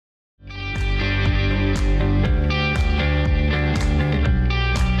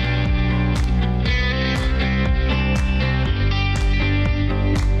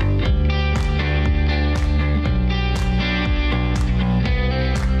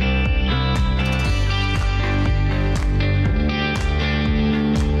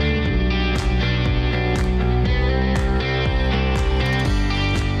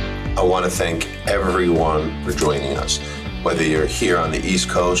want to thank everyone for joining us, whether you're here on the East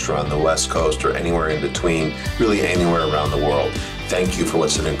Coast or on the West Coast or anywhere in between, really anywhere around the world. Thank you for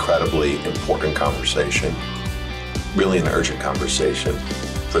what's an incredibly important conversation, really an urgent conversation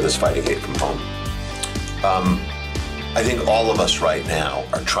for this fighting hate from home. I think all of us right now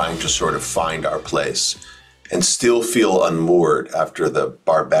are trying to sort of find our place and still feel unmoored after the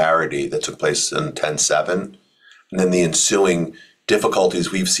barbarity that took place in 10/7, and then the ensuing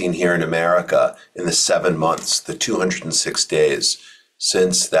difficulties we've seen here in America in the 7 months, the 206 days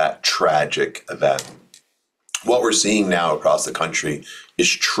since that tragic event. What we're seeing now across the country is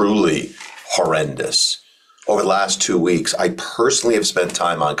truly horrendous. Over the last 2 weeks, I personally have spent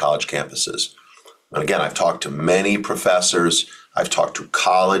time on college campuses. And again, I've talked to many professors, I've talked to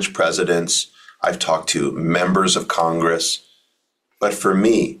college presidents, I've talked to members of Congress. But for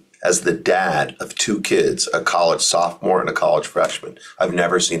me, as the dad of 2 kids, a college sophomore and a college freshman, I've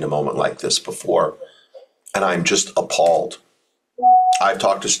never seen a moment like this before. And I'm just appalled. I've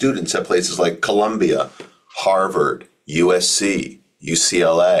talked to students at places like Columbia, Harvard, USC,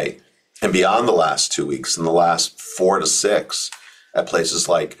 UCLA, and beyond the last 2 weeks, in the last 4 to 6, at places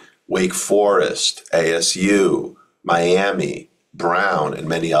like Wake Forest, ASU, Miami, Brown, and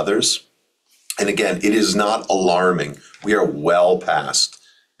many others. And again, it is not alarming. We are well past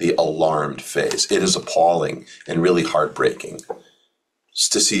the alarmed phase. It is appalling and really heartbreaking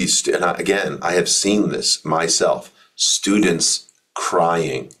to see, and again, I have seen this myself, students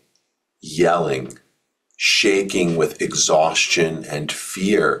crying, yelling, shaking with exhaustion and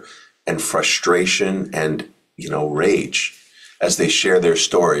fear and frustration and, rage as they share their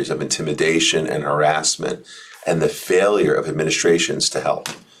stories of intimidation and harassment and the failure of administrations to help.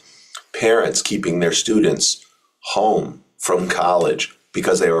 Parents keeping their students home from college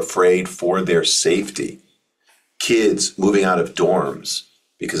because they are afraid for their safety. Kids moving out of dorms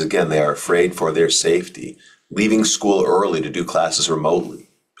because, again, they are afraid for their safety. Leaving school early to do classes remotely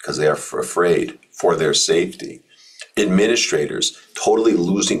because they are afraid for their safety. Administrators totally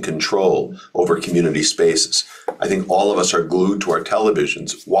losing control over community spaces. I think all of us are glued to our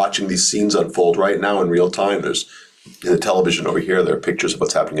televisions, watching these scenes unfold right now in real time. There's in the television over here, there are pictures of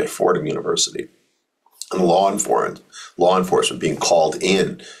what's happening at Fordham University. And law enforcement being called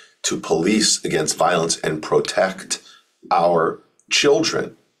in to police against violence and protect our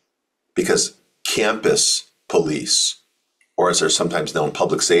children because campus police, or as they're sometimes known,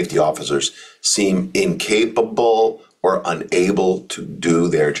 public safety officers, seem incapable or unable to do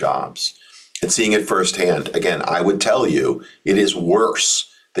their jobs. And seeing it firsthand, again, I would tell you, it is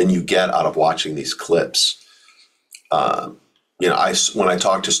worse than you get out of watching these clips. When I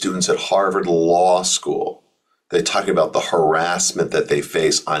talk to students at Harvard Law School, they talk about the harassment that they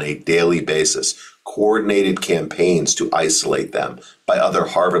face on a daily basis, coordinated campaigns to isolate them by other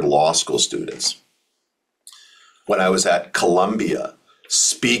Harvard Law School students. When I was at Columbia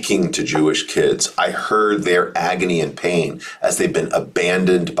speaking to Jewish kids, I heard their agony and pain as they've been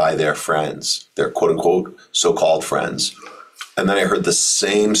abandoned by their friends, their quote unquote so-called friends. And then I heard the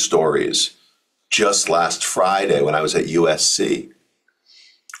same stories just last Friday when I was at USC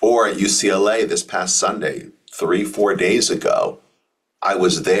or at UCLA this past Sunday, 3-4 days ago. I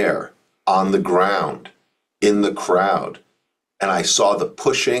was there on the ground in the crowd and I saw the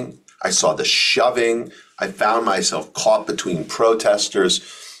pushing, I saw the shoving. I found myself caught between protesters.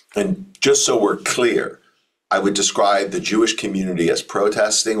 And just so we're clear, I would describe the Jewish community as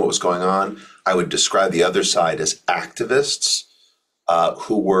protesting what was going on. I would describe the other side as activists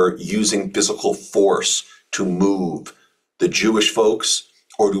who were using physical force to move the Jewish folks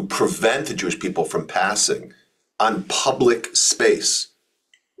or to prevent the Jewish people from passing on public space,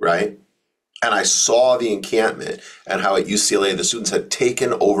 right? And I saw the encampment and how at UCLA the students had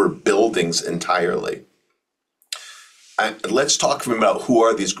taken over buildings entirely. Let's talk about who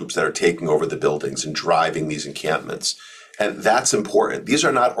are these groups that are taking over the buildings and driving these encampments. And that's important. These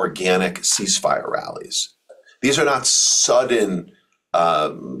are not organic ceasefire rallies. These are not sudden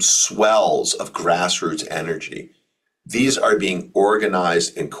swells of grassroots energy. These are being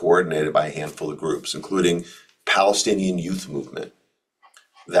organized and coordinated by a handful of groups, including Palestinian Youth Movement.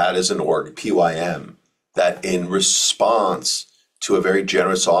 That is an org, PYM, that in response to a very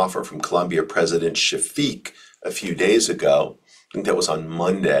generous offer from Columbia President Shafiq a few days ago, I think that was on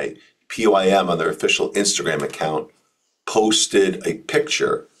Monday, PYM on their official Instagram account posted a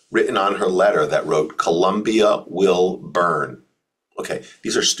picture written on her letter that wrote, "Columbia will burn." Okay,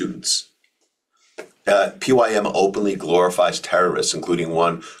 these are students. PYM openly glorifies terrorists, including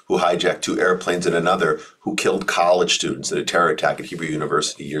one who hijacked 2 airplanes and another who killed college students in a terror attack at Hebrew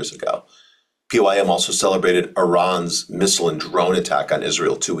University years ago. PYM also celebrated Iran's missile and drone attack on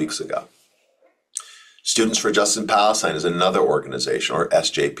Israel 2 weeks ago. Students for Justice in Palestine is another organization, or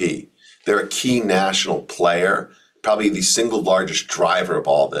SJP. They're a key national player, probably the single largest driver of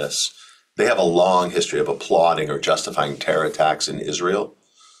all this. They have a long history of applauding or justifying terror attacks in Israel.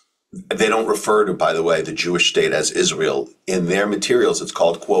 They don't refer to, by the way, the Jewish state as Israel. In their materials, it's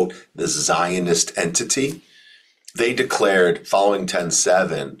called, quote, the Zionist entity. They declared, following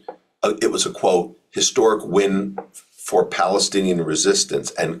 10/7, it was a, quote, historic win for Palestinian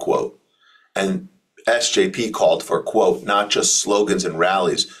resistance, end quote. And SJP called for, quote, not just slogans and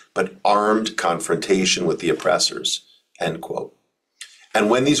rallies, but armed confrontation with the oppressors, end quote. And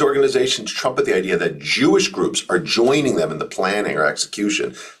when these organizations trumpet the idea that Jewish groups are joining them in the planning or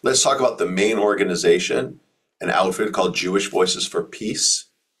execution, let's talk about the main organization, an outfit called Jewish Voices for Peace.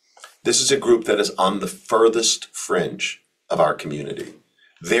 This is a group that is on the furthest fringe of our community.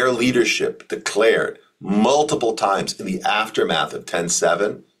 Their leadership declared multiple times in the aftermath of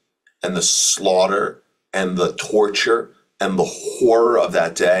 10/7 and the slaughter and the torture and the horror of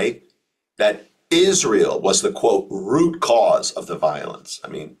that day, that Israel was the, quote, root cause of the violence. I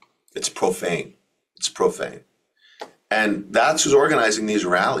mean, it's profane. It's profane. And that's who's organizing these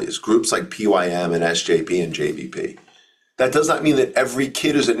rallies, groups like PYM and SJP and JVP. That does not mean that every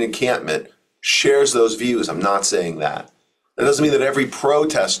kid who's at an encampment shares those views. I'm not saying that. That doesn't mean that every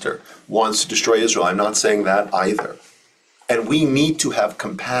protester wants to destroy Israel. I'm not saying that either. And we need to have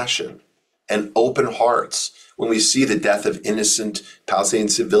compassion and open hearts when we see the death of innocent Palestinian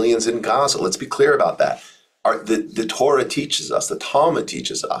civilians in Gaza. Let's be clear about that. The Torah teaches us, the Talmud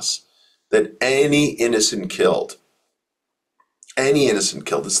teaches us, that any innocent killed,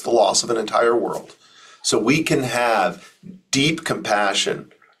 is the loss of an entire world. So we can have deep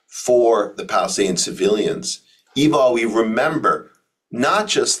compassion for the Palestinian civilians, even while we remember not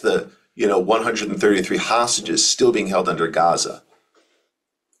just the 133 hostages still being held under Gaza,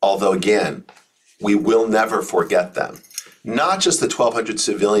 although again, we will never forget them. Not just the 1,200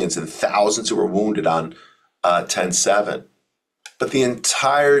 civilians and thousands who were wounded on 10/7, but the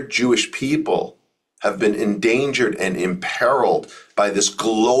entire Jewish people have been endangered and imperiled by this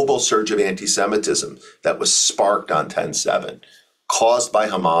global surge of anti-Semitism that was sparked on 10/7, caused by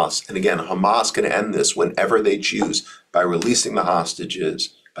Hamas. And again, Hamas can end this whenever they choose by releasing the hostages,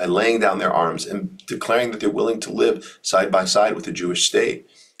 by laying down their arms and declaring that they're willing to live side by side with the Jewish state.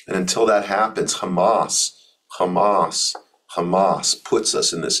 And until that happens, Hamas puts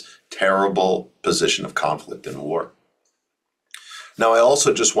us in this terrible position of conflict and war. Now, I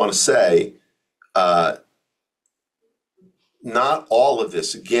also just want to say, not all of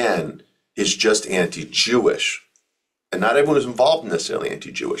this, again, is just anti-Jewish. And not everyone who's involved in necessarily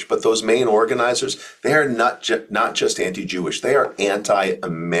anti-Jewish, but those main organizers, they are not just anti-Jewish, they are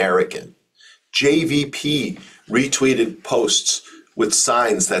anti-American. JVP retweeted posts with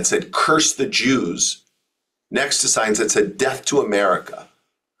signs that said, curse the Jews, next to signs that said, death to America.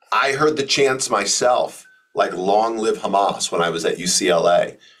 I heard the chants myself, like long live Hamas, when I was at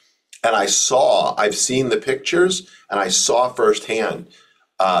UCLA. And I've seen the pictures, and I saw firsthand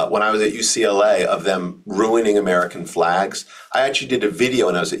when I was at UCLA of them ruining American flags. I actually did a video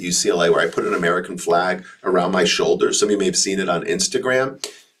when I was at UCLA where I put an American flag around my shoulders. Some of you may have seen it on Instagram.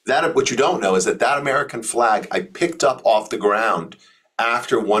 What you don't know is that American flag I picked up off the ground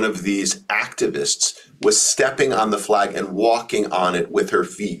after one of these activists was stepping on the flag and walking on it with her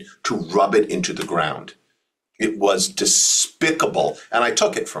feet to rub it into the ground. It was despicable. And I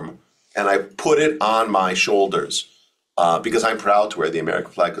took it from her and I put it on my shoulders because I'm proud to wear the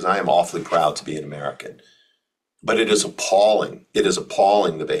American flag, because I am awfully proud to be an American. But it is appalling. It is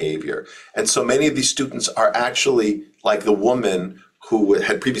appalling, the behavior. And so many of these students are actually like the woman who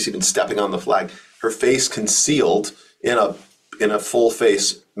had previously been stepping on the flag, her face concealed in a full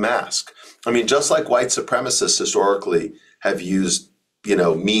face mask. I mean, just like white supremacists historically have used,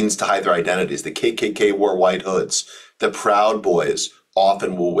 means to hide their identities. The KKK wore white hoods. The Proud Boys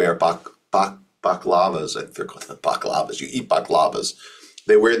often will wear baklavas. I think they're called baklavas. You eat baklavas.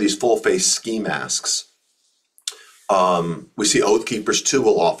 They wear these full face ski masks. We see Oath Keepers too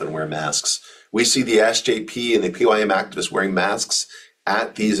will often wear masks. We see the SJP and the PYM activists wearing masks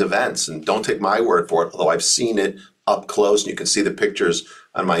at these events. And don't take my word for it, although I've seen it up close, and you can see the pictures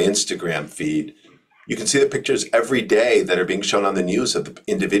on my Instagram feed. You can see the pictures every day that are being shown on the news of the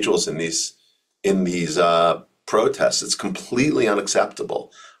individuals in these protests. It's completely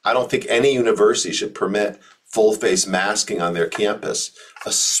unacceptable. I don't think any university should permit full-face masking on their campus,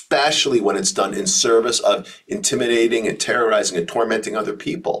 especially when it's done in service of intimidating and terrorizing and tormenting other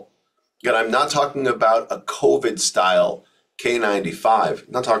people. Yet I'm not talking about a COVID-style K95.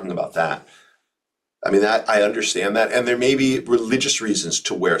 I'm not talking about that. I mean, that I understand that, and there may be religious reasons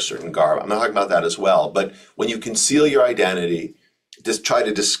to wear certain garb. I'm not talking about that as well. But when you conceal your identity, just try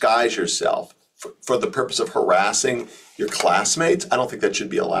to disguise yourself for the purpose of harassing your classmates, I don't think that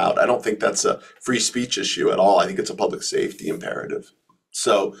should be allowed. I don't think that's a free speech issue at all. I think it's a public safety imperative.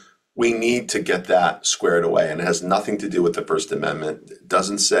 So we need to get that squared away, and it has nothing to do with the First Amendment. It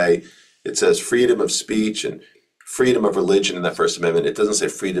doesn't say, it says freedom of speech and freedom of religion in that First Amendment. It doesn't say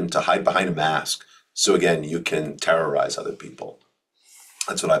freedom to hide behind a mask. So again, you can terrorize other people.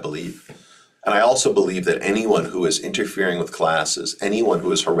 That's what I believe. And I also believe that anyone who is interfering with classes, anyone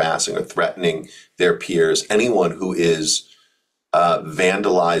who is harassing or threatening their peers, anyone who is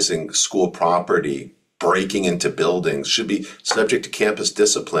vandalizing school property, breaking into buildings, should be subject to campus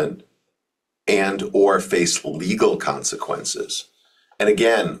discipline and or face legal consequences. And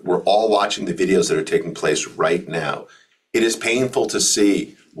again, we're all watching the videos that are taking place right now. It is painful to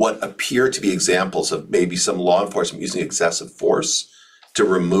see what appear to be examples of maybe some law enforcement using excessive force to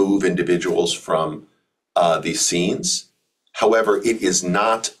remove individuals from these scenes. However, it is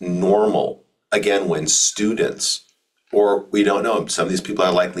not normal, again, when students, or we don't know, some of these people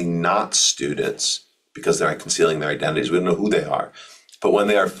are likely not students because they're concealing their identities. We don't know who they are. But when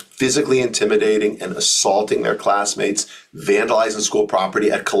they are physically intimidating and assaulting their classmates, vandalizing school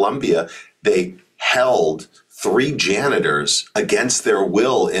property at Columbia, they held 3 janitors against their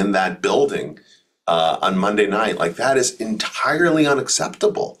will in that building on Monday night. Like, that is entirely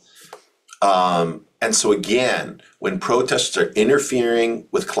unacceptable. And so again, when protesters are interfering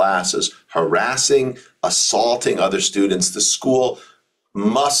with classes, harassing, assaulting other students, the school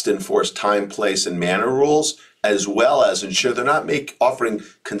must enforce time, place, and manner rules, as well as ensure they're not offering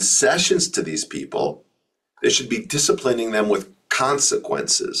concessions to these people. They should be disciplining them with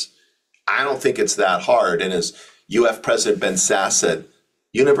consequences. I don't think it's that hard. And as UF President Ben Sass said,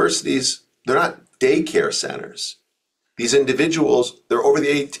 universities, they're not daycare centers. These individuals, they're over the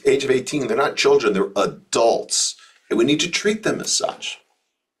age of 18. They're not children, they're adults. And we need to treat them as such,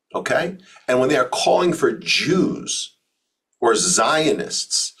 okay? And when they are calling for Jews or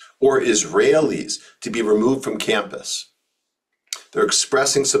Zionists or Israelis to be removed from campus, they're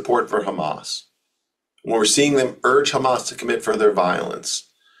expressing support for Hamas. When we're seeing them urge Hamas to commit further violence,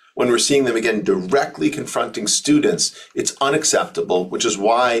 when we're seeing them again directly confronting students, it's unacceptable, which is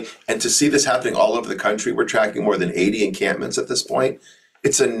why, and to see this happening all over the country, we're tracking more than 80 encampments at this point.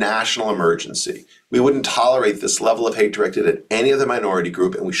 It's a national emergency. We wouldn't tolerate this level of hate directed at any other minority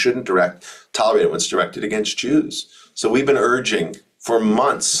group, and we shouldn't tolerate it when it's directed against Jews. So we've been urging for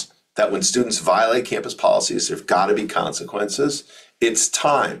months that when students violate campus policies, there've got to be consequences. It's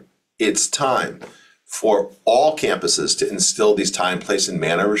time for all campuses to instill these time, place, and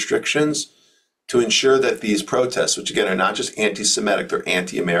manner restrictions to ensure that these protests, which again are not just anti-Semitic, they're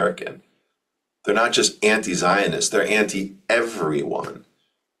anti-American. They're not just anti-Zionist, they're anti-everyone,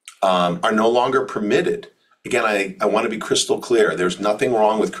 are no longer permitted. Again, I want to be crystal clear. There's nothing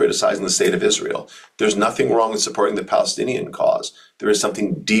wrong with criticizing the state of Israel. There's nothing wrong with supporting the Palestinian cause. There is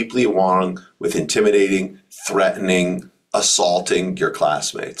something deeply wrong with intimidating, threatening, assaulting your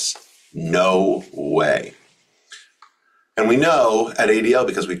classmates. No way. And we know at ADL,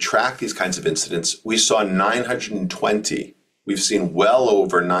 because we track these kinds of incidents, we saw 920. We've seen well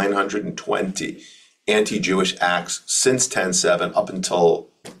over 920 anti-Jewish acts since 10/7 up until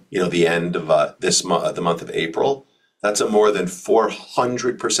the end of the month of April. That's a more than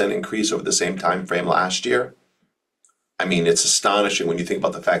 400% increase over the same time frame last year. I mean, it's astonishing when you think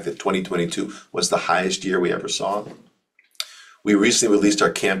about the fact that 2022 was the highest year we ever saw. We recently released our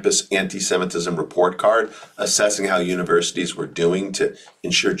campus anti-Semitism report card, assessing how universities were doing to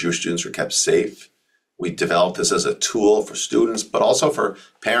ensure Jewish students were kept safe. We developed this as a tool for students, but also for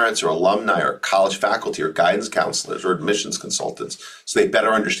parents or alumni or college faculty or guidance counselors or admissions consultants, so they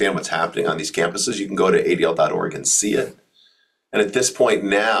better understand what's happening on these campuses. You can go to adl.org and see it. And at this point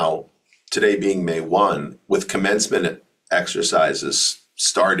now, today being May 1, with commencement exercises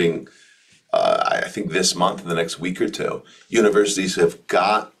starting I think this month, in the next week or two, universities have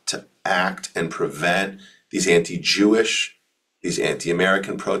got to act and prevent these anti-Jewish, these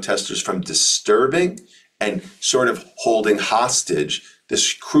anti-American protesters from disturbing and sort of holding hostage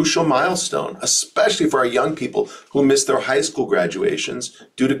this crucial milestone, especially for our young people who missed their high school graduations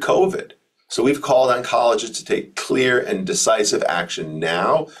due to COVID. So we've called on colleges to take clear and decisive action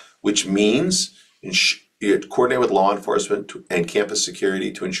now, which means coordinate with law enforcement and campus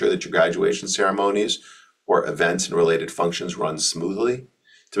security to ensure that your graduation ceremonies or events and related functions run smoothly,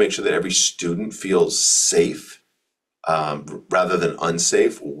 to make sure that every student feels safe rather than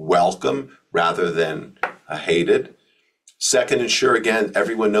unsafe, welcome rather than hated. Second, ensure again,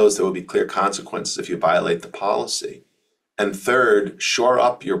 everyone knows there will be clear consequences if you violate the policy. And third, shore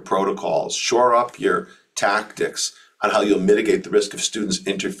up your protocols, shore up your tactics on how you'll mitigate the risk of students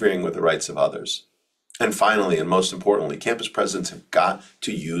interfering with the rights of others. And finally, and most importantly, campus presidents have got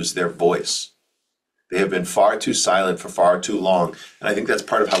to use their voice. They have been far too silent for far too long, and I think that's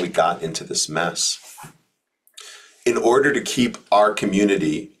part of how we got into this mess. In order to keep our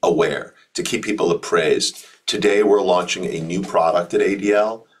community aware, to keep people appraised, today we're launching a new product at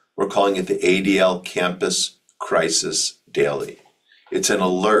ADL. We're calling it the ADL Campus Crisis Daily. It's an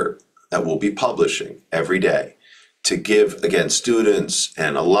alert that we'll be publishing every day to give, again, students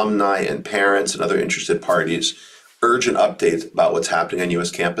and alumni and parents and other interested parties urgent updates about what's happening on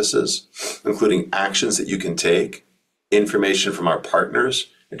U.S. campuses, including actions that you can take, information from our partners,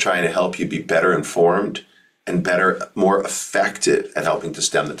 and trying to help you be better informed and better, more effective at helping to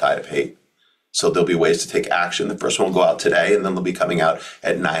stem the tide of hate. So there'll be ways to take action. The first one will go out today, and then they'll be coming out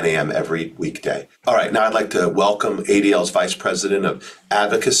at 9 a.m. every weekday. All right, now I'd like to welcome ADL's Vice President of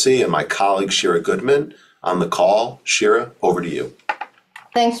Advocacy and my colleague, Shira Goodman, on the call. Shira, over to you.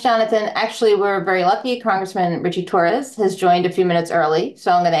 Thanks, Jonathan. Actually, we're very lucky. Congressman Ritchie Torres has joined a few minutes early, so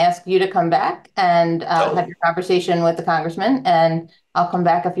I'm going to ask you to come back and have your conversation with the congressman, and I'll come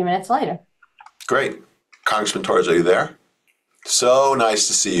back a few minutes later. Great. Congressman Torres, are you there? So nice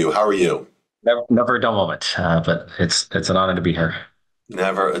to see you. How are you? Never a dull moment, but it's an honor to be here.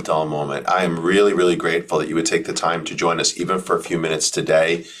 Never a dull moment. I am really, really grateful that you would take the time to join us, even for a few minutes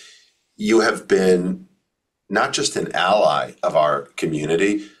today. You have been not just an ally of our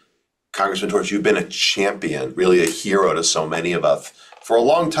community, Congressman Torres, you've been a champion, really a hero to so many of us for a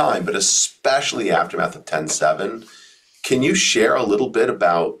long time, but especially aftermath of 10/7. Can you share a little bit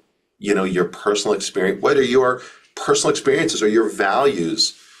about, your personal experience, what are your personal experiences or your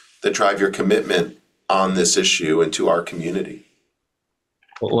values that drive your commitment on this issue and to our community?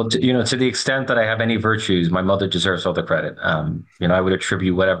 Well, to the extent that I have any virtues, my mother deserves all the credit. I would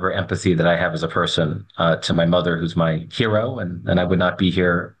attribute whatever empathy that I have as a person to my mother, who's my hero, and I would not be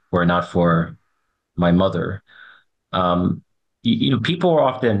here were it not for my mother. People are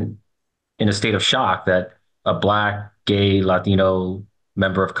often in a state of shock that a Black, gay, Latino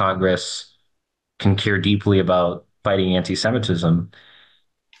member of Congress can care deeply about fighting anti-Semitism.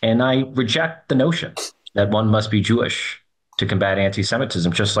 And I reject the notion that one must be Jewish to combat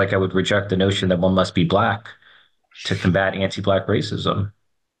anti-Semitism, just like I would reject the notion that one must be Black to combat anti-Black racism.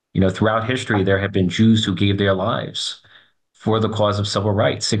 Throughout history, there have been Jews who gave their lives for the cause of civil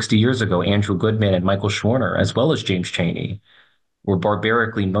rights. 60 years ago, Andrew Goodman and Michael Schwerner, as well as James Chaney, were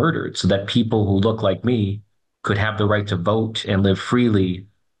barbarically murdered so that people who look like me could have the right to vote and live freely,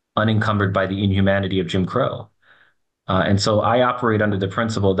 unencumbered by the inhumanity of Jim Crow. And so I operate under the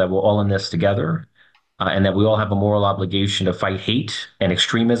principle that we're all in this together, and that we all have a moral obligation to fight hate and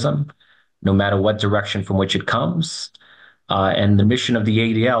extremism, no matter what direction from which it comes. And the mission of the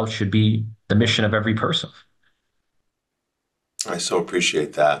ADL should be the mission of every person. I so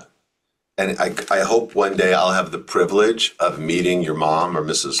appreciate that. And I hope one day I'll have the privilege of meeting your mom or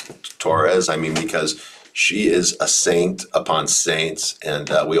Mrs. Torres. Because she is a saint upon saints, and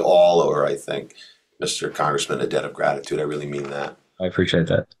we all owe her, I think, Mr. Congressman, a debt of gratitude. I really mean that. I appreciate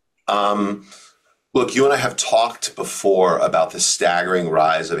that. Look, you and I have talked before about the staggering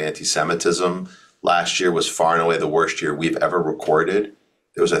rise of anti-Semitism. Last year was far and away the worst year we've ever recorded.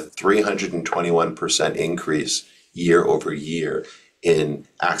 There was a 321% increase year over year in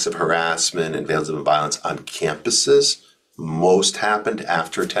acts of harassment and vandalism and violence on campuses. Most happened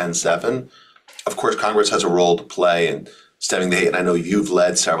after 10/7. Of course, Congress has a role to play in stemming the hate, and I know you've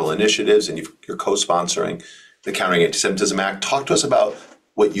led several initiatives and you're co-sponsoring the Countering Anti-Semitism Act. Talk to us about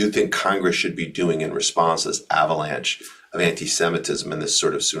what you think Congress should be doing in response to this avalanche of anti-Semitism and this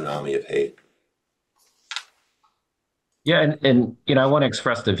sort of tsunami of hate. Yeah, and I want to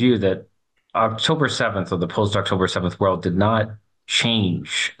express the view that October 7th, or the post-October 7th world, did not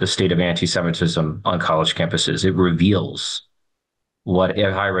change the state of anti-Semitism on college campuses. It reveals what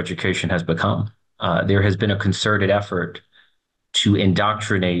higher education has become. There has been a concerted effort to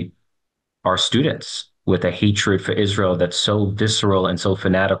indoctrinate our students with a hatred for Israel that's so visceral and so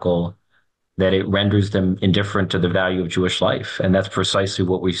fanatical that it renders them indifferent to the value of Jewish life. And that's precisely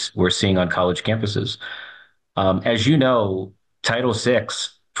what we're seeing on college campuses. As you know, Title VI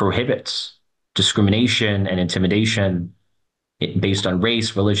prohibits discrimination and intimidation based on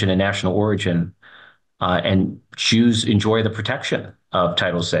race, religion, and national origin. And Jews enjoy the protection of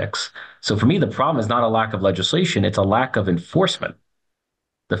Title VI. So for me, the problem is not a lack of legislation, it's a lack of enforcement.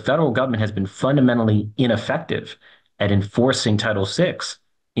 The federal government has been fundamentally ineffective at enforcing Title VI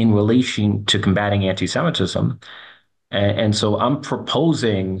in relation to combating anti-Semitism. And so I'm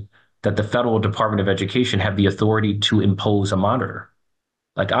proposing that the federal Department of Education have the authority to impose a monitor.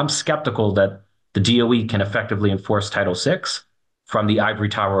 Like, I'm skeptical that the DOE can effectively enforce Title VI from the ivory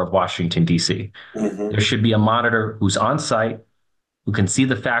tower of Washington, D.C. Mm-hmm. There should be a monitor who's on site, who can see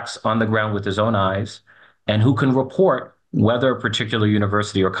the facts on the ground with his own eyes, and who can report whether a particular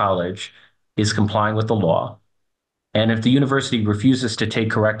university or college is complying with the law. And if the university refuses to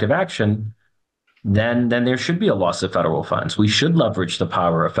take corrective action, then there should be a loss of federal funds. We should leverage the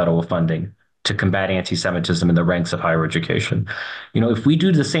power of federal funding to combat anti-Semitism in the ranks of higher education. If we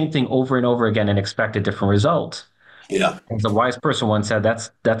do the same thing over and over again and expect a different result, Yeah. as a wise person once said,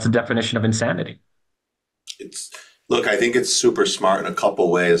 that's the definition of insanity. Look, I think it's super smart in a couple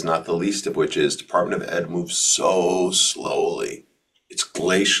ways, not the least of which is Department of Ed moves so slowly. It's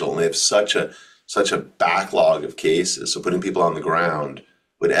glacial, and they have such a backlog of cases. So putting people on the ground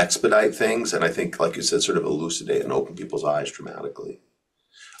would expedite things, and I think, like you said, sort of elucidate and open people's eyes dramatically.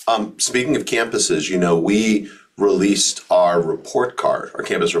 Speaking of campuses, we released our report card, our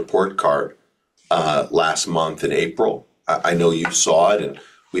campus report card, last month in April. I know you saw it, and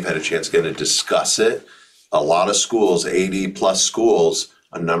we've had a chance again to discuss it. A lot of schools, 80 plus schools,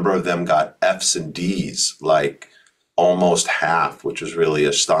 a number of them got F's and D's, like almost half, which is really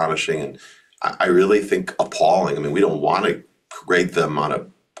astonishing. And I really think appalling. I mean, we don't want to grade them on a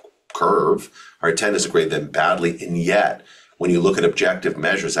curve. Our intent is to grade them badly. And yet, when you look at objective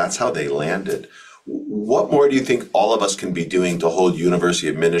measures, that's how they landed. What more do you think all of us can be doing to hold university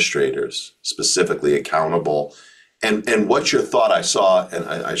administrators specifically accountable? And what's your thought? I saw, and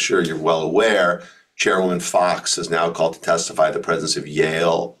I'm sure you're well aware, Chairwoman Fox is now called to testify the presence of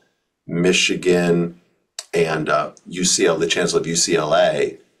Yale, Michigan, and UCLA, the Chancellor of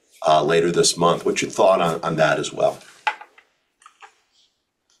UCLA, later this month. What's your thought on that as well?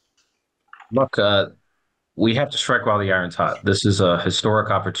 Look, we have to strike while the iron's hot. This is a historic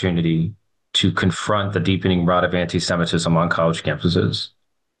opportunity to confront the deepening rot of anti-Semitism on college campuses.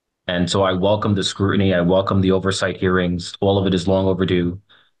 And so I welcome the scrutiny. I welcome the oversight hearings. All of it is long overdue.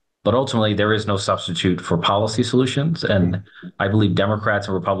 But ultimately, there is no substitute for policy solutions. And I believe Democrats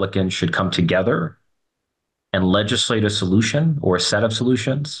and Republicans should come together and legislate a solution or a set of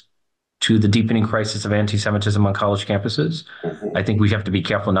solutions to the deepening crisis of anti-Semitism on college campuses. Mm-hmm. I think we have to be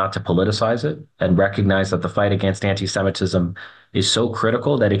careful not to politicize it and recognize that the fight against anti-Semitism is so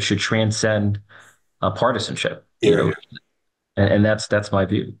critical that it should transcend partisanship. Yeah. And that's my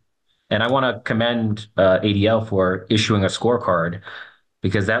view. And I want to commend ADL for issuing a scorecard,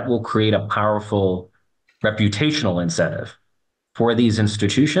 because that will create a powerful reputational incentive for these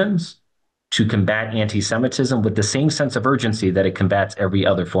institutions to combat anti-Semitism with the same sense of urgency that it combats every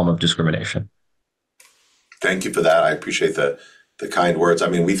other form of discrimination. Thank you for that. I appreciate the kind words. I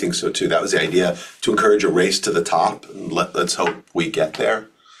mean, we think so too. That was the idea, to encourage a race to the top. And let's hope we get there.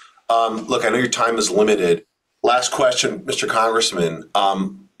 Look, I know your time is limited. Last question, Mr. Congressman.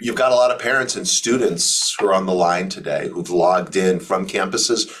 You've got a lot of parents and students who are on the line today who've logged in from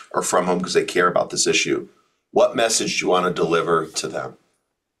campuses or from home because they care about this issue. What message do you want to deliver to them?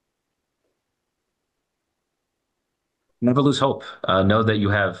 Never lose hope. Know that you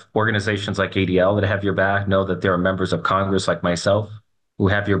have organizations like ADL that have your back. Know that there are members of Congress like myself who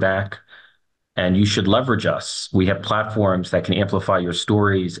have your back. And you should leverage us. We have platforms that can amplify your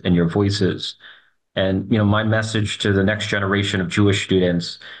stories and your voices. And my message to the next generation of Jewish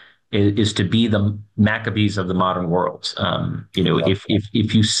students is to be the Maccabees of the modern world.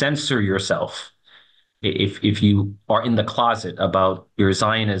 If you censor yourself, if you are in the closet about your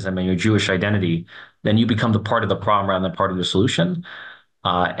Zionism and your Jewish identity, then you become the part of the problem rather than part of the solution.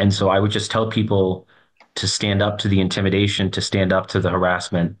 And so I would just tell people to stand up to the intimidation, to stand up to the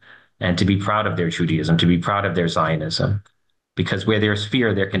harassment, and to be proud of their Judaism, to be proud of their Zionism. Because where there's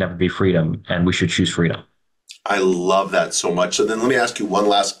fear, there can never be freedom, and we should choose freedom. I love that so much. So then let me ask you one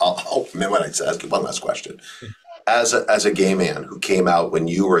last, ask you one last question. As a gay man who came out when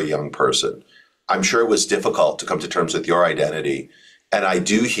you were a young person, I'm sure it was difficult to come to terms with your identity. And I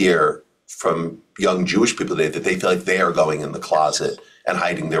do hear from young Jewish people today that they feel like they are going in the closet and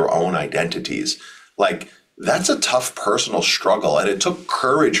hiding their own identities. Like, that's a tough personal struggle. And it took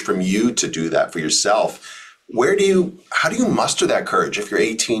courage from you to do that for yourself. How do you muster that courage if you're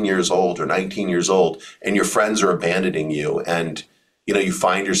 18 years old or 19 years old and your friends are abandoning you and, you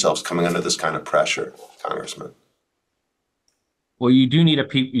find yourselves coming under this kind of pressure, Congressman? Well, you do need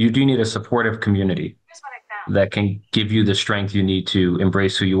a supportive community that can give you the strength you need to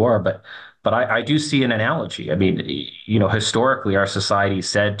embrace who you are. But I do see an analogy. I mean, historically, our society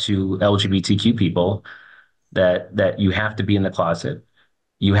said to LGBTQ people that you have to be in the closet,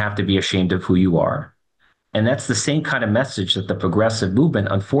 you have to be ashamed of who you are. And that's the same kind of message that the progressive movement,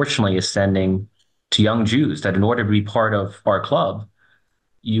 unfortunately, is sending to young Jews, that in order to be part of our club,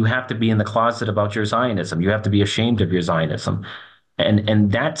 you have to be in the closet about your Zionism. You have to be ashamed of your Zionism.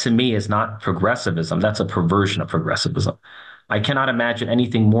 And that to me is not progressivism. That's a perversion of progressivism. I cannot imagine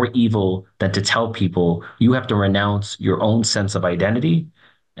anything more evil than to tell people you have to renounce your own sense of identity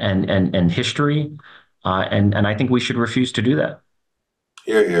and history. And I think we should refuse to do that.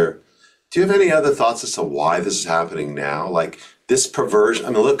 Here, here. Do you have any other thoughts as to why this is happening now? Like this perversion. I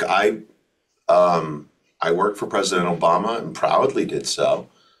mean, look, I worked for President Obama and proudly did so.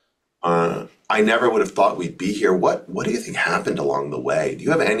 I never would have thought we'd be here. What do you think happened along the way? Do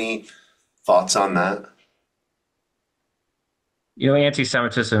you have any thoughts on that? You know,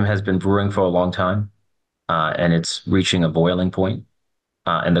 anti-Semitism has been brewing for a long time, and it's reaching a boiling point,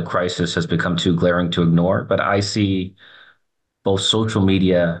 and the crisis has become too glaring to ignore. But I see both social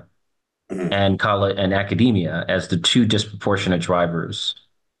media Mm-hmm. and college and academia as the two disproportionate drivers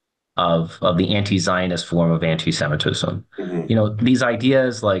of the anti-Zionist form of anti-Semitism. Mm-hmm. You know, these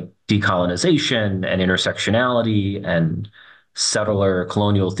ideas like decolonization and intersectionality and settler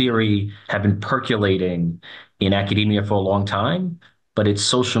colonial theory have been percolating in academia for a long time, but it's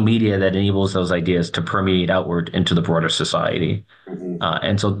social media that enables those ideas to permeate outward into the broader society. Mm-hmm.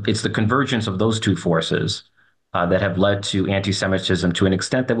 And so it's the convergence of those two forces that have led to anti-Semitism to an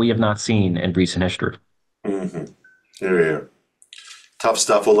extent that we have not seen in recent history. Mm-hmm. Here, here. Tough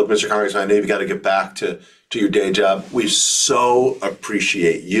stuff. Well, look, Mr. Congressman, I know you've got to get back to your day job. We so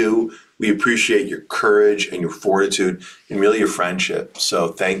appreciate you. We appreciate your courage and your fortitude and really your friendship. So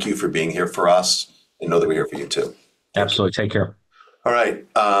thank you for being here for us, and know that we're here for you too. Absolutely. Take care. All right.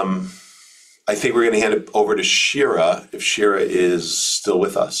 I think we're going to hand it over to Shira, if Shira is still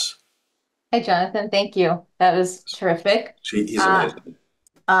with us. Hi, Jonathan. Thank you. That was terrific. He's amazing.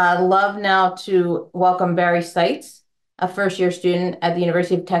 Love now to welcome Barry Seitz, a first-year student at the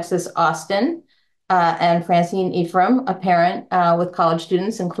University of Texas, Austin, and Francine Ephraim, a parent with college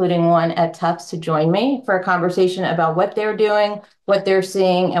students, including one at Tufts, to join me for a conversation about what they're doing, what they're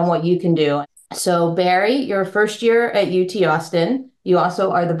seeing, and what you can do. So Barry, you're first year at UT Austin. You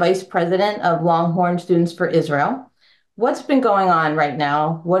also are the vice president of Longhorn Students for Israel. What's been going on right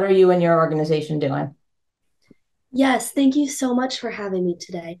now? What are you and your organization doing? Yes, thank you so much for having me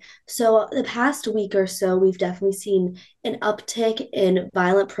today. So, the past week or so, we've definitely seen an uptick in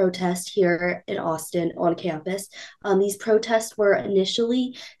violent protest here in Austin on campus. These protests were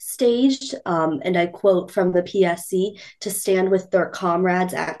initially staged, and I quote from the PSC, to stand with their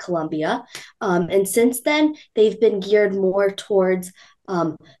comrades at Columbia. And since then, they've been geared more towards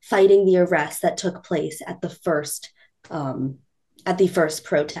fighting the arrest that took place at the first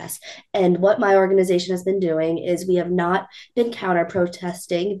protest. And what my organization has been doing is we have not been counter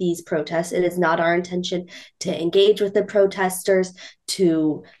protesting these protests. It is not our intention to engage with the protesters,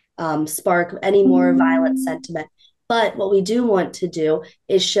 to spark any more violent sentiment. But what we do want to do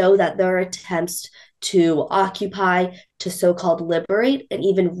is show that their attempts to occupy, to so-called liberate, and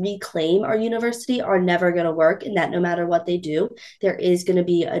even reclaim our university are never going to work, and that no matter what they do, there is going to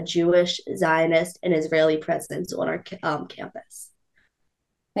be a Jewish, Zionist, and Israeli presence on our campus.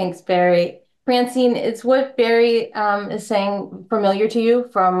 Thanks, Barry. Francine, is what Barry is saying familiar to you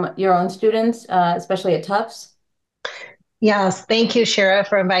from your own students, especially at Tufts? Yes, thank you, Shira,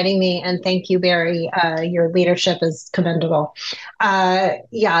 for inviting me, and thank you, Barry. Your leadership is commendable.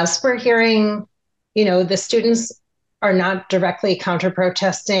 Yes, we're hearing, the students are not directly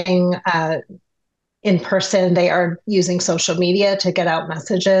counter-protesting in person. They are using social media to get out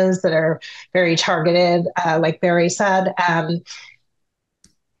messages that are very targeted, like Barry said.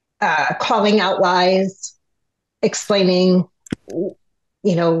 Calling out lies, explaining,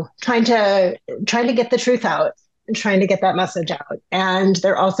 trying to get the truth out, and trying to get that message out. And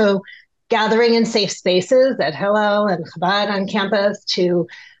they're also gathering in safe spaces at Hillel and Chabad on campus to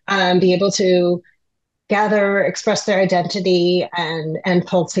be able to gather, express their identity, and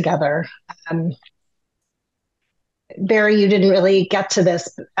pull together. Barry, you didn't really get to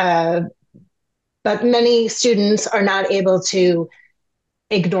this, but many students are not able to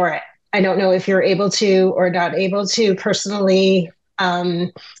ignore it. I don't know if you're able to or not able to personally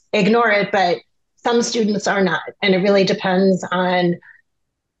ignore it, but some students are not. And it really depends on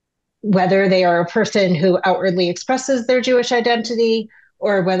whether they are a person who outwardly expresses their Jewish identity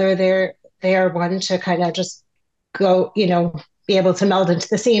or whether they are one to kind of just go, be able to meld into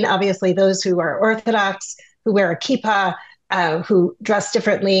the scene. Obviously, those who are Orthodox, who wear a kippah, who dress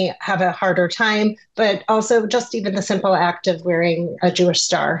differently have a harder time, but also just even the simple act of wearing a Jewish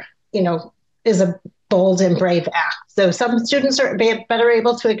star, is a bold and brave act. So some students are better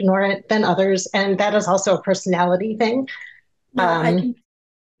able to ignore it than others, and that is also a personality thing. No, I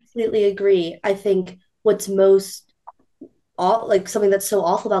completely agree. I think what's most like something that's so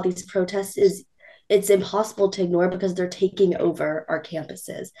awful about these protests is it's impossible to ignore because they're taking over our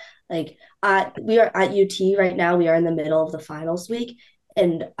campuses. Like we are at UT right now, we are in the middle of the finals week.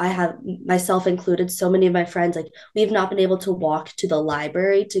 And I have myself included, so many of my friends, like we've not been able to walk to the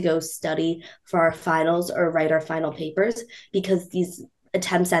library to go study for our finals or write our final papers because these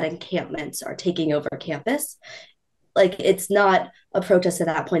attempts at encampments are taking over campus. Like it's not a protest at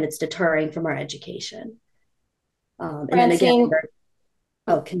that point, it's deterring from our education. And then again,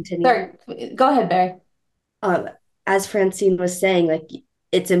 continue. Sorry, go ahead, Barry. As Francine was saying, like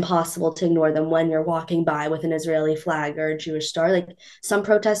it's impossible to ignore them when you're walking by with an Israeli flag or a Jewish star. Like some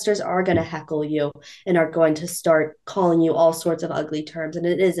protesters are going to heckle you and are going to start calling you all sorts of ugly terms, and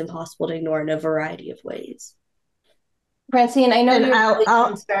it is impossible to ignore in a variety of ways. Francine, I know you're really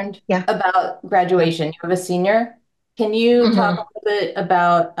concerned about graduation. You have a senior. Can you talk a little bit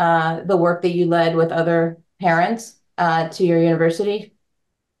about the work that you led with other parents to your university?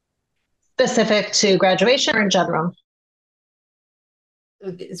 Specific to graduation or in general?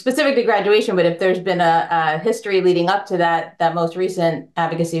 Specific to graduation, but if there's been a history leading up to that most recent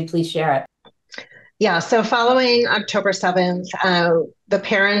advocacy, please share it. Yeah, so following October 7th, the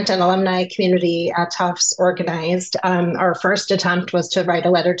parent and alumni community at Tufts organized. Our first attempt was to write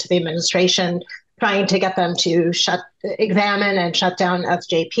a letter to the administration, trying to get them to examine and shut down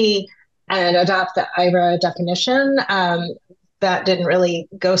SJP and adopt the IRA definition. That didn't really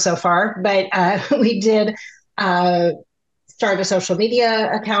go so far, but we did start a social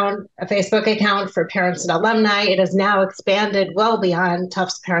media account, a Facebook account for parents and alumni. It has now expanded well beyond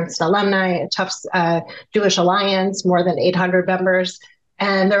Tufts Parents and Alumni, Tufts Jewish Alliance, more than 800 members.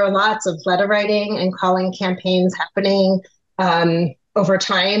 And there are lots of letter writing and calling campaigns happening over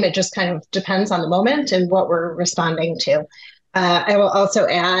time. It just kind of depends on the moment and what we're responding to. I will also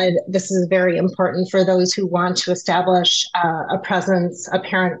add, this is very important for those who want to establish a presence, a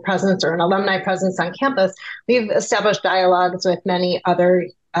parent presence or an alumni presence on campus. We've established dialogues with many other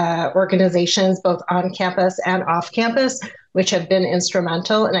organizations, both on campus and off campus, which have been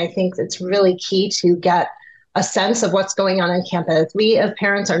instrumental. And I think it's really key to get a sense of what's going on campus. We as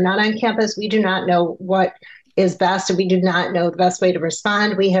parents are not on campus. We do not know what is best, and we do not know the best way to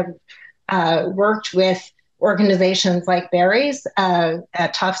respond. We have worked with organizations like Barry's.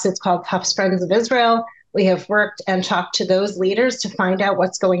 At Tufts, it's called Tufts Friends of Israel. We have worked and talked to those leaders to find out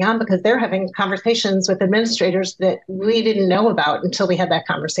what's going on because they're having conversations with administrators that we didn't know about until we had that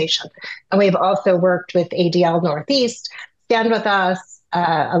conversation. And we've also worked with ADL Northeast, Stand With Us,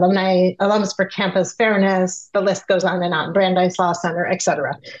 Alums for Campus Fairness, the list goes on, Brandeis Law Center, et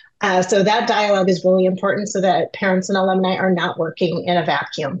cetera. So that dialogue is really important so that parents and alumni are not working in a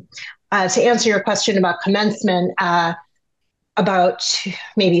vacuum. To answer your question about commencement, about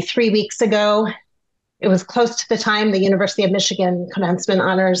maybe 3 weeks ago, it was close to the time the University of Michigan commencement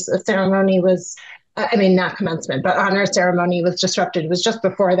honors ceremony was, not commencement, but honor ceremony was disrupted. It was just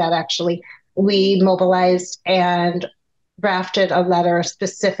before that, actually. We mobilized and drafted a letter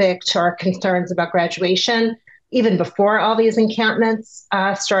specific to our concerns about graduation. Even before all these encampments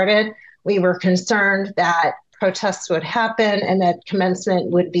started, we were concerned that protests would happen and that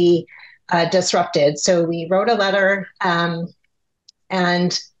commencement would be disrupted. So we wrote a letter and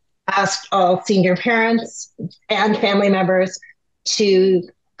asked all senior parents and family members to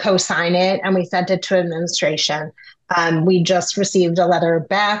co-sign it, and we sent it to administration. We just received a letter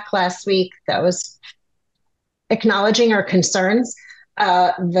back last week that was acknowledging our concerns,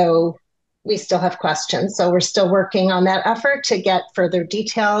 though we still have questions. So we're still working on that effort to get further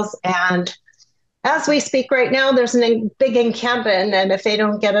details. And as we speak right now, there's a big encampment, and if they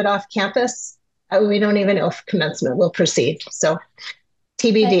don't get it off campus, we don't even know if commencement will proceed. So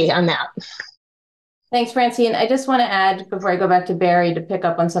TBD on that. Thanks, Francine. I just want to add, before I go back to Barry, to pick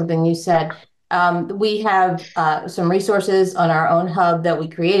up on something you said. We have some resources on our own hub that we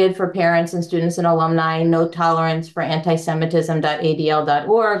created for parents and students and alumni, No Tolerance for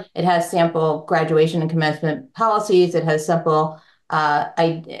Antisemitism.adl.org. It has sample graduation and commencement policies. It has sample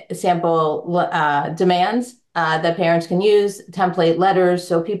demands that parents can use, template letters.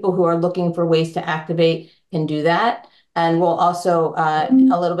 So people who are looking for ways to activate can do that. And we'll also, a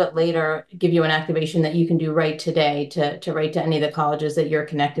little bit later, give you an activation that you can do right today to write to any of the colleges that you're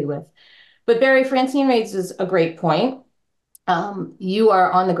connected with. But Barry, Francine raises a great point. You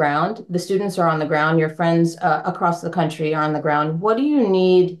are on the ground. The students are on the ground. Your friends across the country are on the ground. What do you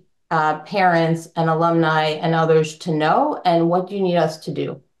need parents and alumni and others to know? And what do you need us to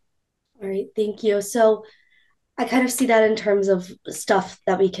do? All right, thank you. So I kind of see that in terms of stuff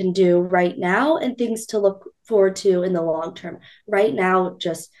that we can do right now and things to look forward to in the long term. Right now,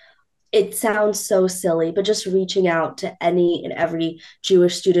 just it sounds so silly, but just reaching out to any and every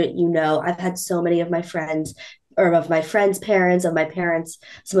Jewish student you know. I've had so many of my friends or of my friends' parents, of my parents,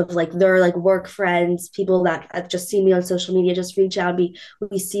 some of like their like work friends, people that have just seen me on social media, just reach out.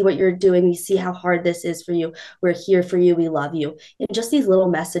 We see what you're doing. We see how hard this is for you. We're here for you. We love you. And just these little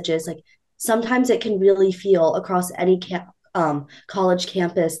messages, like sometimes it can really feel across any college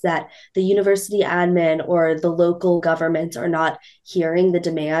campus that the university admin or the local governments are not hearing the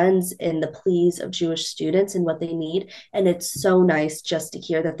demands and the pleas of Jewish students and what they need. And it's so nice just to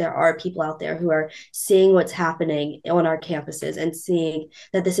hear that there are people out there who are seeing what's happening on our campuses and seeing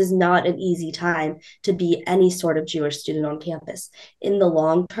that this is not an easy time to be any sort of Jewish student on campus. In the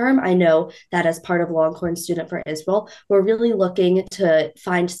long term, I know that as part of Longhorn Student for Israel, we're really looking to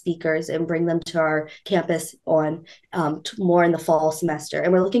find speakers and bring them to our campus on more in the fall semester.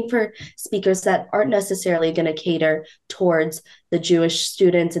 And we're looking for speakers that aren't necessarily going to cater towards the Jewish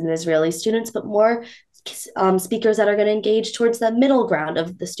students and the Israeli students, but more speakers that are going to engage towards the middle ground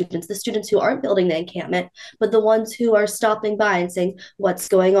of the students who aren't building the encampment, but the ones who are stopping by and saying, what's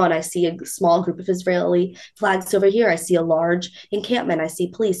going on? I see a small group of Israeli flags over here. I see a large encampment. I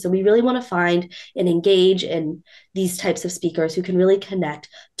see police. So we really want to find and engage in these types of speakers who can really connect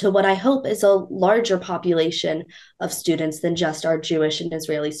to what I hope is a larger population of students than just our Jewish and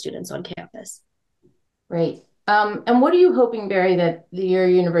Israeli students on campus. Great. And what are you hoping, Barry, that your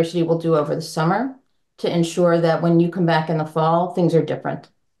university will do over the summer to ensure that when you come back in the fall, things are different?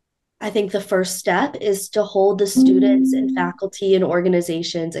 I think the first step is to hold the students and faculty and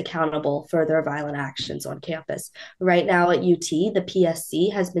organizations accountable for their violent actions on campus. Right now at UT, the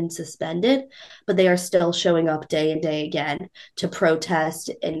PSC has been suspended, but they are still showing up day and day again to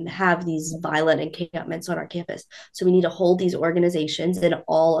protest and have these violent encampments on our campus. So we need to hold these organizations and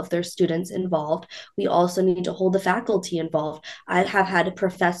all of their students involved. We also need to hold the faculty involved. I have had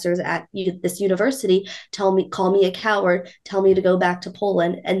professors at this university call me a coward, tell me to go back to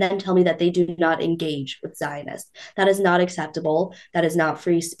Poland, and then tell me that they do not engage with Zionists. That is not acceptable. That is not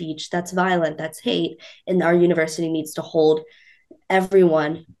free speech. That's violent. That's hate. And our university needs to hold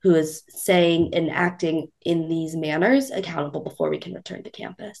everyone who is saying and acting in these manners accountable before we can return to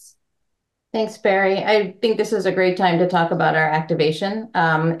campus. Thanks, Barry. I think this is a great time to talk about our activation.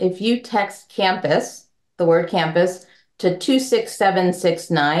 If you text campus, the word campus, to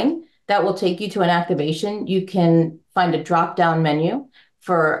 26769, that will take you to an activation. You can find a drop-down menu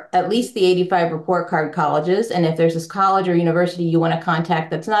for at least the 85 report card colleges. And if there's this college or university you want to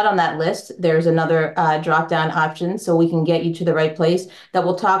contact that's not on that list, there's another drop-down option so we can get you to the right place that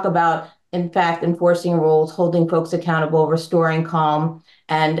will talk about, in fact, enforcing rules, holding folks accountable, restoring calm,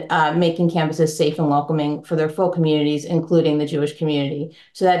 and making campuses safe and welcoming for their full communities, including the Jewish community.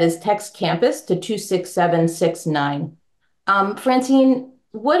 So that is text campus to 26769. Francine,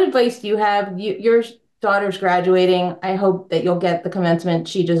 what advice do you have? Your daughter's graduating. I hope that you'll get the commencement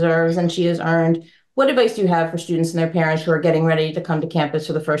she deserves and she has earned. What advice do you have for students and their parents who are getting ready to come to campus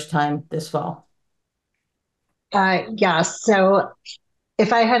for the first time this fall? Yes. So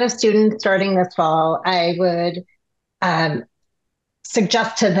if I had a student starting this fall, I would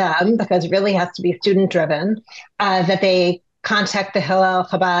suggest to them, because it really has to be student driven, that they contact the Hillel,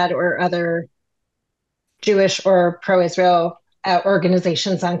 Chabad, or other Jewish or pro-Israel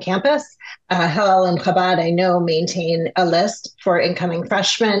organizations on campus. Hillel and Chabad, I know, maintain a list for incoming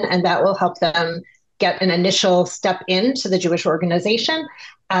freshmen, and that will help them get an initial step into the Jewish organization.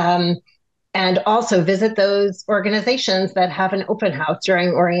 And also visit those organizations that have an open house during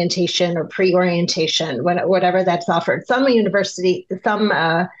orientation or pre-orientation, whatever that's offered. Some campuses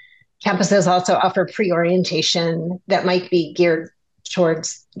also offer pre-orientation that might be geared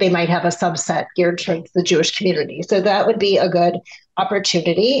towards, they might have a subset geared towards the Jewish community. So that would be a good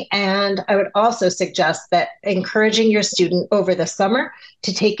opportunity. And I would also suggest that encouraging your student over the summer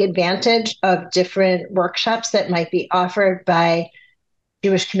to take advantage of different workshops that might be offered by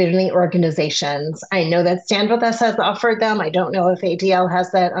Jewish community organizations. I know that Stand With Us has offered them. I don't know if ADL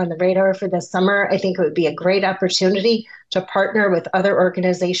has that on the radar for this summer. I think it would be a great opportunity to partner with other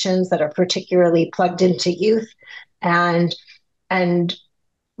organizations that are particularly plugged into youth and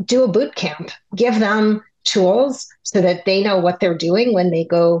do a boot camp. Give them tools so that they know what they're doing when they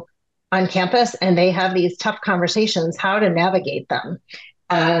go on campus and they have these tough conversations, how to navigate them.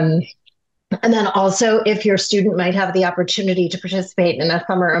 And then also, if your student might have the opportunity to participate in a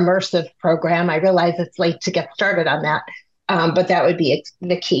summer immersive program, I realize it's late to get started on that, but that would be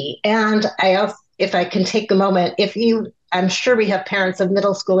the key. And I also, if I can take a moment, if you I'm sure we have parents of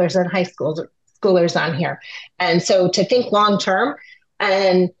middle schoolers and high schoolers on here. And so to think long term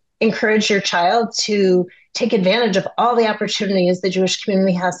and encourage your child to take advantage of all the opportunities the Jewish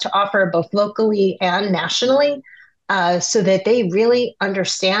community has to offer, both locally and nationally, so that they really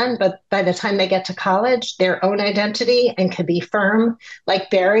understand, but by the time they get to college, their own identity and can be firm, like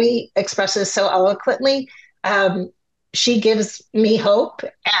Barry expresses so eloquently. She gives me hope,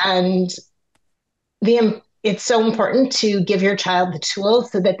 and it's so important to give your child the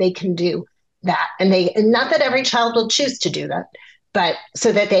tools so that they can do that. And not that every child will choose to do that, but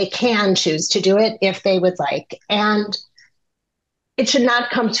so that they can choose to do it if they would like. And it should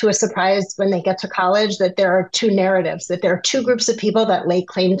not come to a surprise when they get to college that there are two narratives, that there are two groups of people that lay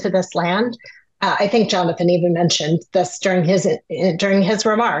claim to this land. I think Jonathan even mentioned this during his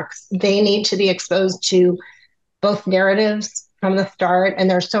remarks. They need to be exposed to both narratives from the start, and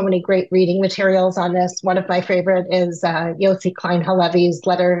there's so many great reading materials on this. One of my favorite is Yossi Klein Halevi's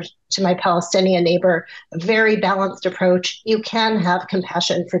Letter to My Palestinian Neighbor, a very balanced approach. You can have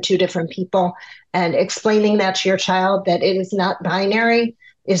compassion for two different people, and explaining that to your child, that it is not binary,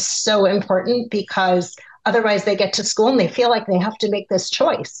 is so important, because otherwise they get to school and they feel like they have to make this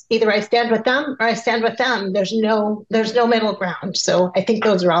choice. Either I stand with them or I stand with them. There's no middle ground. So I think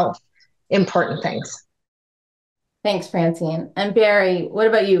those are all important things. Thanks, Francine. And Barry, what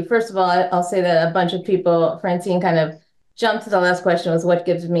about you? First of all, I'll say that a bunch of people, Francine kind of jumped to the last question, was what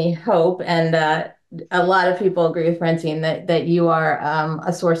gives me hope? And a lot of people agree with Francine that you are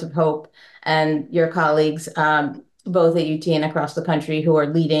a source of hope, and your colleagues, both at UT and across the country, who are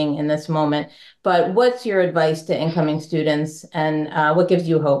leading in this moment. But what's your advice to incoming students, and what gives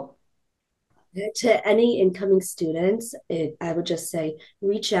you hope? To any incoming students, I would just say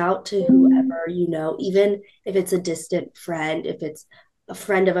reach out to whoever you know, even if it's a distant friend, if it's a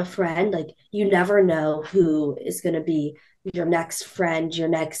friend of a friend. Like, you never know who is going to be your next friend, your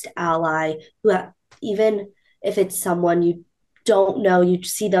next ally, even if it's someone you don't know, you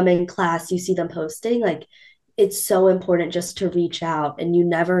see them in class, you see them posting, like, it's so important just to reach out, and you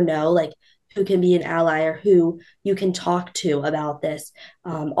never know, like, who can be an ally or who you can talk to about this.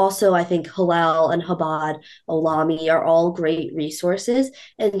 Also, I think Hillel and Chabad, Olami are all great resources,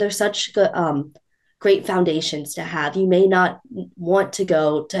 and they're such good, great foundations to have. You may not want to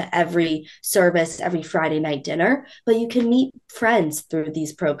go to every service, every Friday night dinner, but you can meet friends through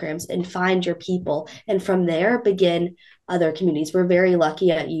these programs and find your people. And from there, begin other communities. We're very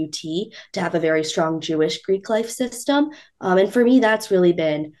lucky at UT to have a very strong Jewish Greek life system. And for me, that's really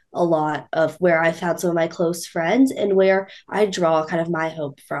been a lot of where I found some of my close friends and where I draw kind of my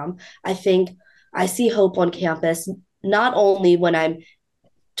hope from. I think I see hope on campus, not only when I'm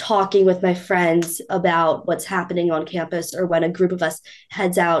talking with my friends about what's happening on campus, or when a group of us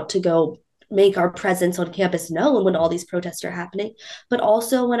heads out to go make our presence on campus known when all these protests are happening, but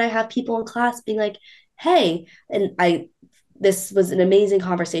also when I have people in class being like, hey, this was an amazing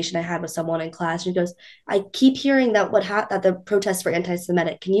conversation I had with someone in class. She goes, I keep hearing that that the protests were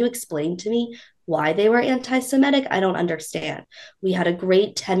anti-Semitic. Can you explain to me why they were anti-Semitic? I don't understand. We had a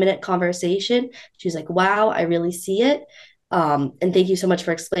great 10-minute conversation. She was like, wow, I really see it. And thank you so much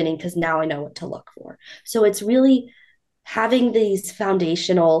for explaining, because now I know what to look for. So it's really having these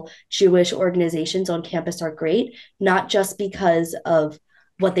foundational Jewish organizations on campus are great, not just because of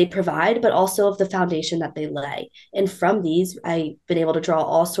what they provide, but also of the foundation that they lay. And from these, I've been able to draw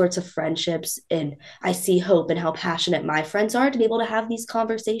all sorts of friendships, and I see hope in how passionate my friends are to be able to have these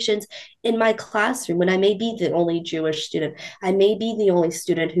conversations in my classroom when I may be the only Jewish student. I may be the only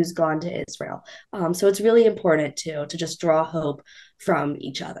student who's gone to Israel. So it's really important to just draw hope from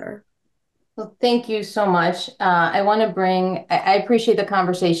each other. Well, thank you so much. I appreciate the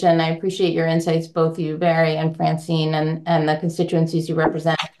conversation. I appreciate your insights, both you, Barry and Francine, and the constituencies you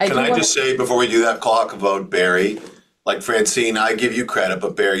represent. Can I just say, before we do that clock vote, Barry, like Francine, I give you credit,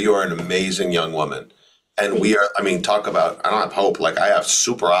 but Barry, you are an amazing young woman. And talk about, I don't have hope. Like, I have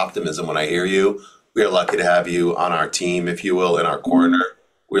super optimism when I hear you. We are lucky to have you on our team, if you will, in our corner.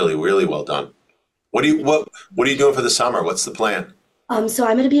 Really, really well done. What are you doing for the summer? What's the plan? So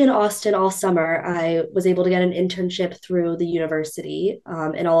I'm going to be in Austin all summer. I was able to get an internship through the university,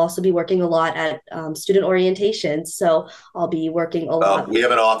 and I'll also be working a lot at student orientation. So I'll be working a lot. We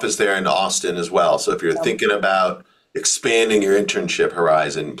have an office there in Austin as well. So if you're thinking about expanding your internship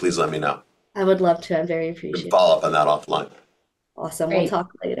horizon, please let me know. I would love to. I'm very appreciative. Follow up on that offline. Awesome. Great. We'll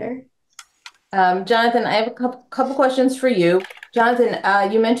talk later. Jonathan, I have a couple questions for you. Jonathan,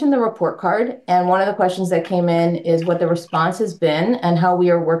 you mentioned the report card, and one of the questions that came in is what the response has been and how we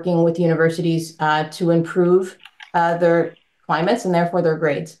are working with universities to improve their climates and therefore their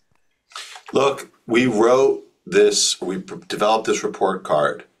grades. Look, we wrote developed this report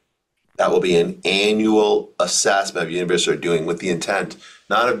card that will be an annual assessment of universities are doing with the intent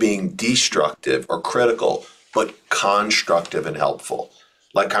not of being destructive or critical, but constructive and helpful.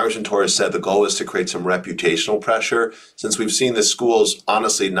 Like Congressman Torres said, the goal is to create some reputational pressure, since we've seen the schools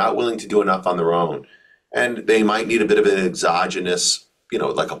honestly not willing to do enough on their own. And they might need a bit of an exogenous,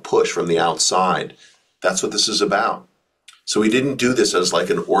 like a push from the outside. That's what this is about. So we didn't do this as like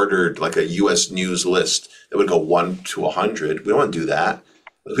an ordered, like a US news list that would go 1 to 100. We don't want to do that.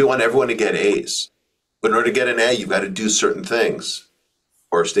 We want everyone to get A's. But in order to get an A, you've got to do certain things.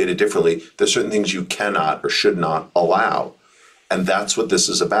 Or stated differently, there's certain things you cannot or should not allow. And that's what this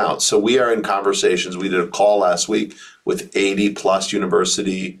is about. So we are in conversations. We did a call last week with 80 plus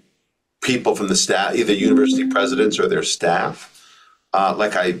university people from the staff, either university presidents or their staff.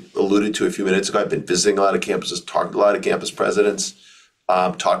 Like I alluded to a few minutes ago, I've been visiting a lot of campuses, talking to a lot of campus presidents,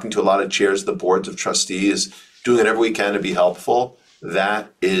 talking to a lot of chairs of the boards of trustees, doing whatever we can to be helpful.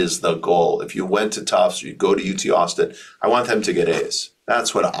 That is the goal. If you went to Tufts or you go to UT Austin, I want them to get A's.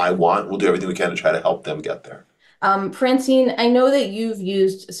 That's what I want. We'll do everything we can to try to help them get there. Francine, I know that you've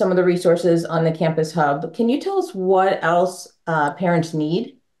used some of the resources on the Campus Hub. Can you tell us what else parents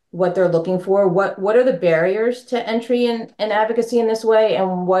need, what they're looking for? What are the barriers to entry and advocacy in this way?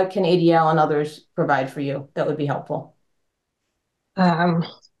 And what can ADL and others provide for you that would be helpful?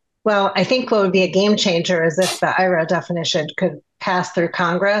 Well, I think what would be a game changer is if the IRA definition could pass through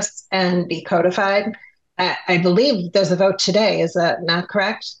Congress and be codified. I believe there's a vote today. Is that not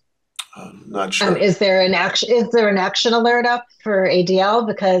correct? Not sure. Is there an action alert up for ADL?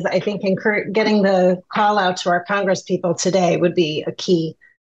 Because I think getting the call out to our Congress people today would be a key.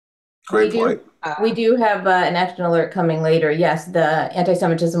 Great point. We do have an action alert coming later. Yes, the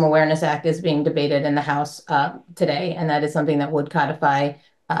Antisemitism Awareness Act is being debated in the House today, and that is something that would codify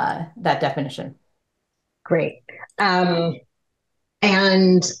that definition. Great.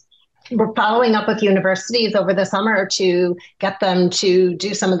 And we're following up with universities over the summer to get them to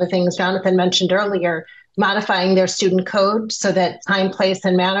do some of the things Jonathan mentioned earlier, modifying their student code so that time, place,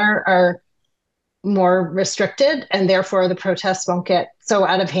 and manner are more restricted, and therefore the protests won't get so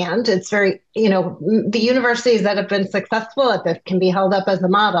out of hand. It's very, the universities that have been successful at this can be held up as a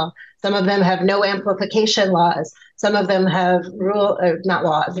model. Some of them have no amplification laws. Some of them have rules.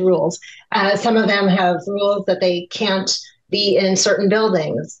 Some of them have rules that they can't be in certain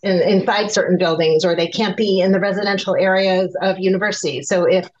buildings, inside certain buildings, or they can't be in the residential areas of universities. So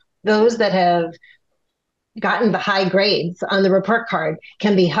if those that have gotten the high grades on the report card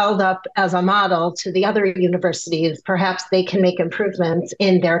can be held up as a model to the other universities, perhaps they can make improvements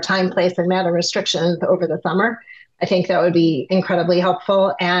in their time, place, and matter restrictions over the summer. I think that would be incredibly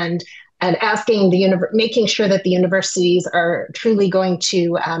helpful. And asking making sure that the universities are truly going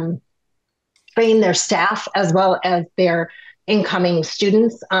to train their staff as well as their incoming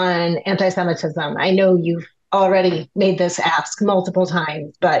students on anti-Semitism. I know you've already made this ask multiple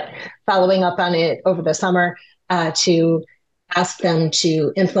times, but following up on it over the summer to ask them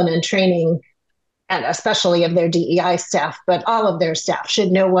to implement training, and especially of their DEI staff, but all of their staff should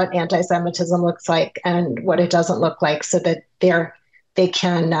know what anti-Semitism looks like and what it doesn't look like, so that they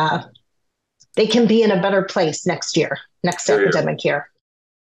can be in a better place next academic year.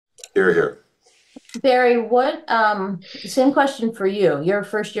 Hear, hear. Barry, same question for you. You're a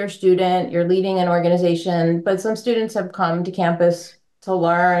first-year student, you're leading an organization, but some students have come to campus to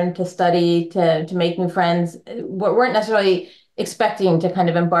learn, to study, to make new friends, weren't necessarily expecting to kind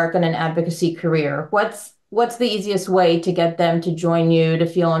of embark on an advocacy career. What's the easiest way to get them to join you, to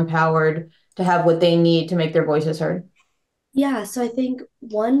feel empowered, to have what they need to make their voices heard? Yeah, so I think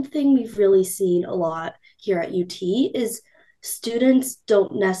one thing we've really seen a lot here at UT is students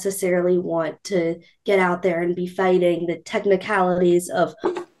don't necessarily want to get out there and be fighting the technicalities of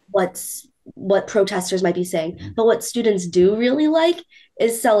what protesters might be saying. But what students do really like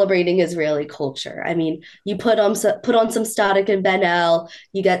is celebrating Israeli culture. I mean, you put on some Static and Ben El,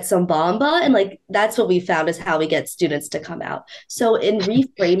 you get some Bamba, and that's what we found is how we get students to come out. So in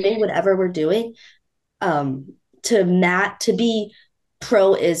reframing whatever we're doing, to be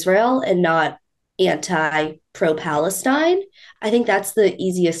pro-Israel and not pro-Palestine, I think that's the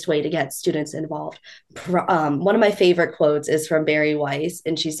easiest way to get students involved. One of my favorite quotes is from Barry Weiss,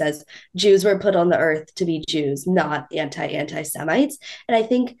 and she says, "Jews were put on the earth to be Jews, not anti-Semites." And I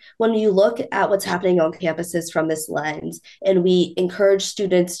think when you look at what's happening on campuses from this lens, and we encourage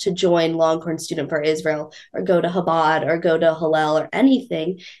students to join Longhorn Student for Israel, or go to Chabad, or go to Hillel, or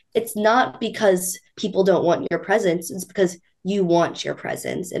anything, it's not because people don't want your presence, it's because you want your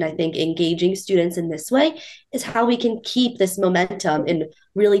presence. And I think engaging students in this way is how we can keep this momentum and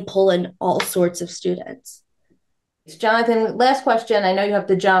really pull in all sorts of students. Jonathan, last question. I know you have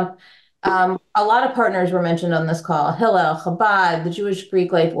to jump. A lot of partners were mentioned on this call. Hillel, Chabad, the Jewish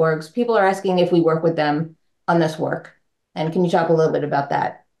Greek Life Orgs. People are asking if we work with them on this work. And can you talk a little bit about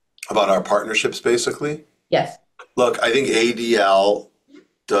that? About our partnerships, basically? Yes. Look, I think ADL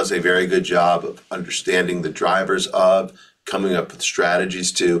does a very good job of understanding the drivers of coming up with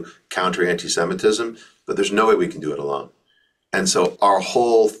strategies to counter anti-Semitism, but there's no way we can do it alone. And so our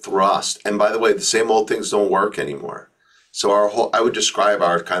whole thrust, and by the way, the same old things don't work anymore. So I would describe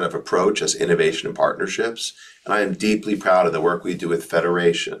our kind of approach as innovation and partnerships. And I am deeply proud of the work we do with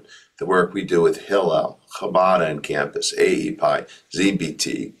Federation, the work we do with Hillel, Chabad on campus, AEPI,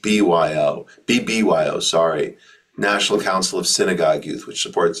 ZBT, BBYO, National Council of Synagogue Youth, which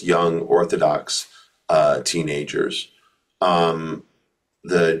supports young Orthodox teenagers,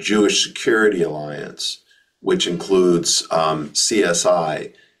 the Jewish Security Alliance, which includes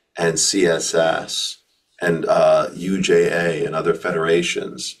CSI and CSS and UJA and other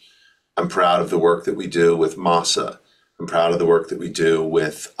federations. I'm proud of the work that we do with MASA. I'm proud of the work that we do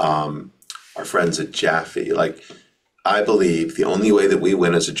with our friends at Jaffe. Like, I believe the only way that we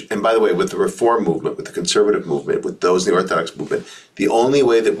win and by the way, with the reform movement, with the conservative movement, with those in the Orthodox movement, the only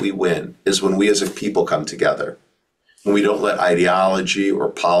way that we win is when we as a people come together. When we don't let ideology or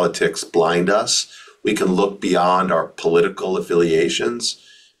politics blind us, we can look beyond our political affiliations,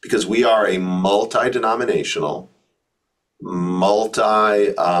 because we are a multi-denominational,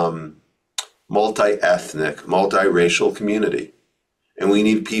 multi-ethnic, multiracial community. And we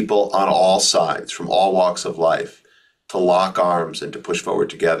need people on all sides, from all walks of life, to lock arms and to push forward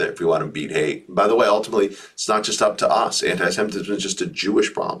together if we want to beat hate. And by the way, ultimately, it's not just up to us. Anti-Semitism is just a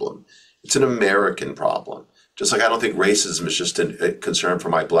Jewish problem. It's an American problem. Just like I don't think racism is just a concern for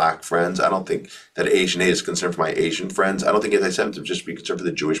my Black friends. I don't think that Asian hate is a concern for my Asian friends. I don't think anti-Semitism is just be a concern for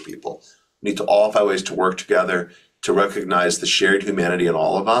the Jewish people. We need to all find ways to work together, to recognize the shared humanity in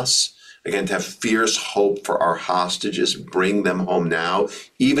all of us. Again, to have fierce hope for our hostages, bring them home now,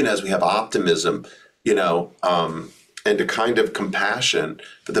 even as we have optimism, and a kind of compassion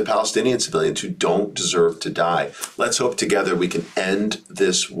for the Palestinian civilians who don't deserve to die. Let's hope together we can end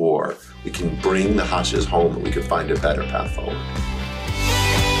this war. We can bring the hostages home, and we can find a better path forward.